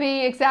 it'll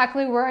be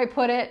exactly where I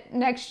put it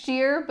next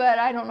year, but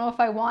I don't know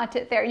if I want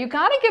it there. You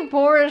gotta give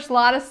borage a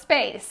lot of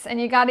space, and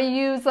you gotta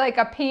use like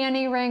a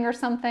peony ring or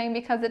something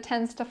because it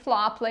tends to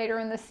flop later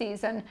in the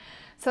season.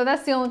 So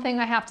that's the only thing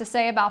I have to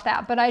say about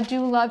that, but I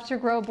do love to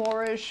grow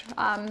borage.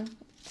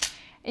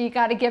 You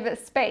gotta give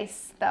it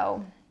space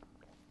though.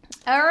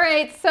 All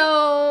right,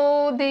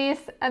 so the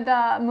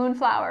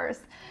moonflowers.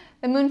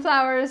 The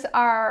moonflowers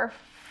are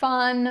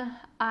fun.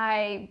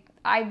 I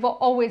will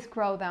always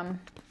grow them.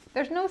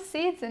 There's no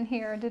seeds in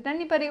here. Did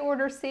anybody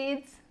order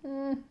seeds?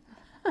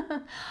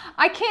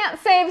 I can't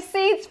save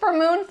seeds for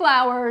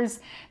moonflowers.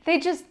 They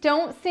just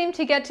don't seem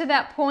to get to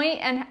that point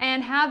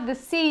and have the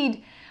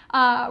seed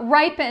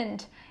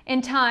ripened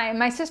in time.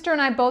 My sister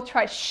and I both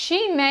tried.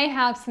 She may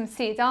have some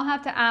seeds. I'll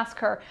have to ask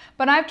her.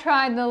 But I've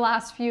tried the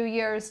last few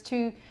years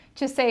to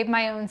save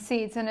my own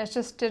seeds, and it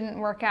just didn't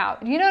work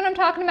out. You know what I'm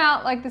talking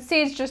about? Like the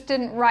seeds just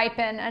didn't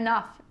ripen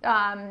enough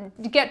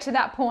to get to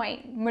that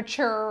point,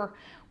 mature,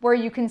 where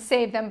you can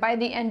save them by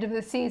the end of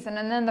the season.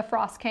 And then the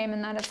frost came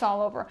and then it's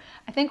all over.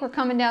 I think we're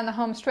coming down the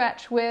home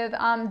stretch with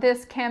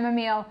this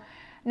chamomile.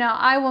 Now,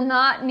 I will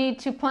not need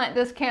to plant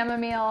this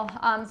chamomile.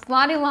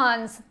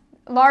 Zlatilon's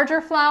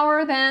larger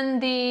flower than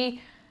the,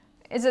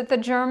 is it the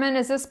German?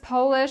 Is this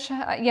Polish?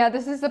 Yeah,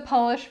 this is the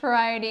Polish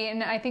variety.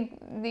 And I think,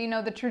 you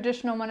know, the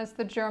traditional one is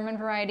the German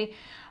variety,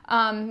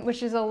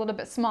 which is a little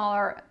bit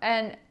smaller.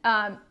 And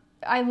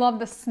I love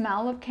the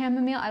smell of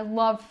chamomile. I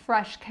love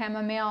fresh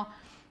chamomile.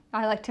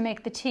 I like to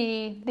make the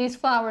tea. These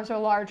flowers are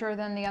larger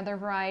than the other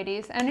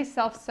varieties, and they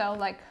self-sow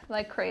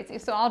like crazy.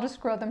 So I'll just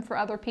grow them for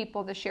other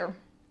people this year.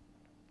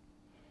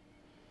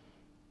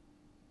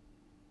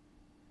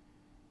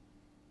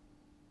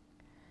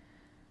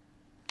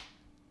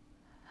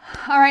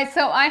 All right,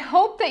 so I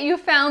hope that you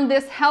found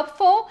this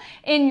helpful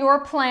in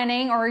your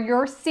planning or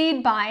your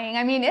seed buying.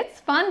 I mean, it's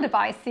fun to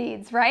buy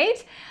seeds,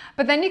 right?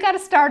 But then you got to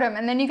start them,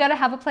 and then you got to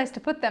have a place to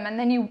put them, and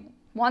then you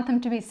want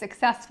them to be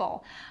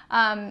successful.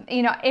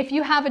 You know, if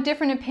you have a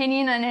different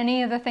opinion on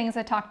any of the things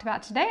I talked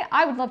about today,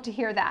 I would love to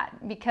hear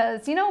that,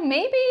 because, you know,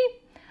 maybe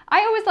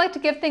I always like to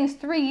give things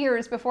 3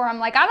 years before I'm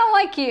like, I don't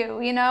like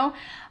you, you know?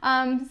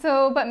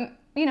 But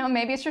you know,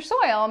 maybe it's your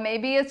soil,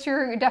 maybe it's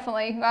your,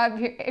 definitely,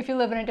 if you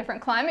live in a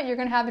different climate, you're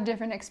gonna have a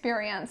different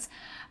experience.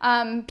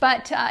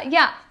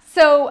 Yeah,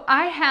 so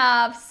I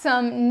have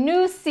some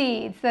new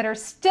seeds that are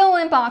still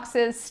in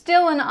boxes,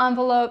 still in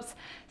envelopes,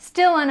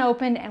 still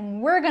unopened,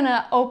 and we're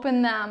gonna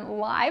open them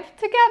live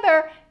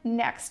together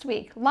next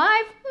week.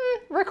 Live,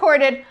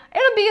 recorded.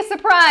 It'll be a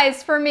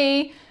surprise for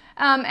me,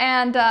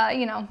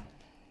 you know,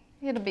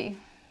 it'll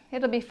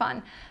be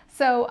fun.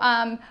 So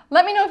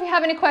let me know if you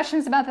have any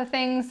questions about the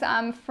things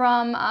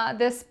from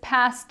this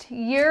past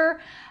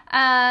year.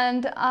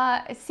 And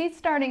seed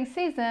starting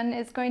season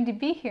is going to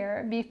be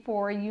here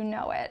before you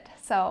know it.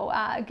 So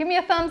give me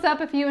a thumbs up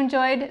if you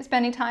enjoyed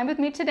spending time with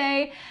me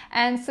today,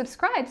 and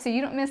subscribe so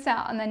you don't miss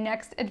out on the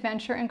next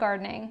adventure in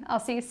gardening. I'll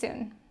see you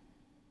soon.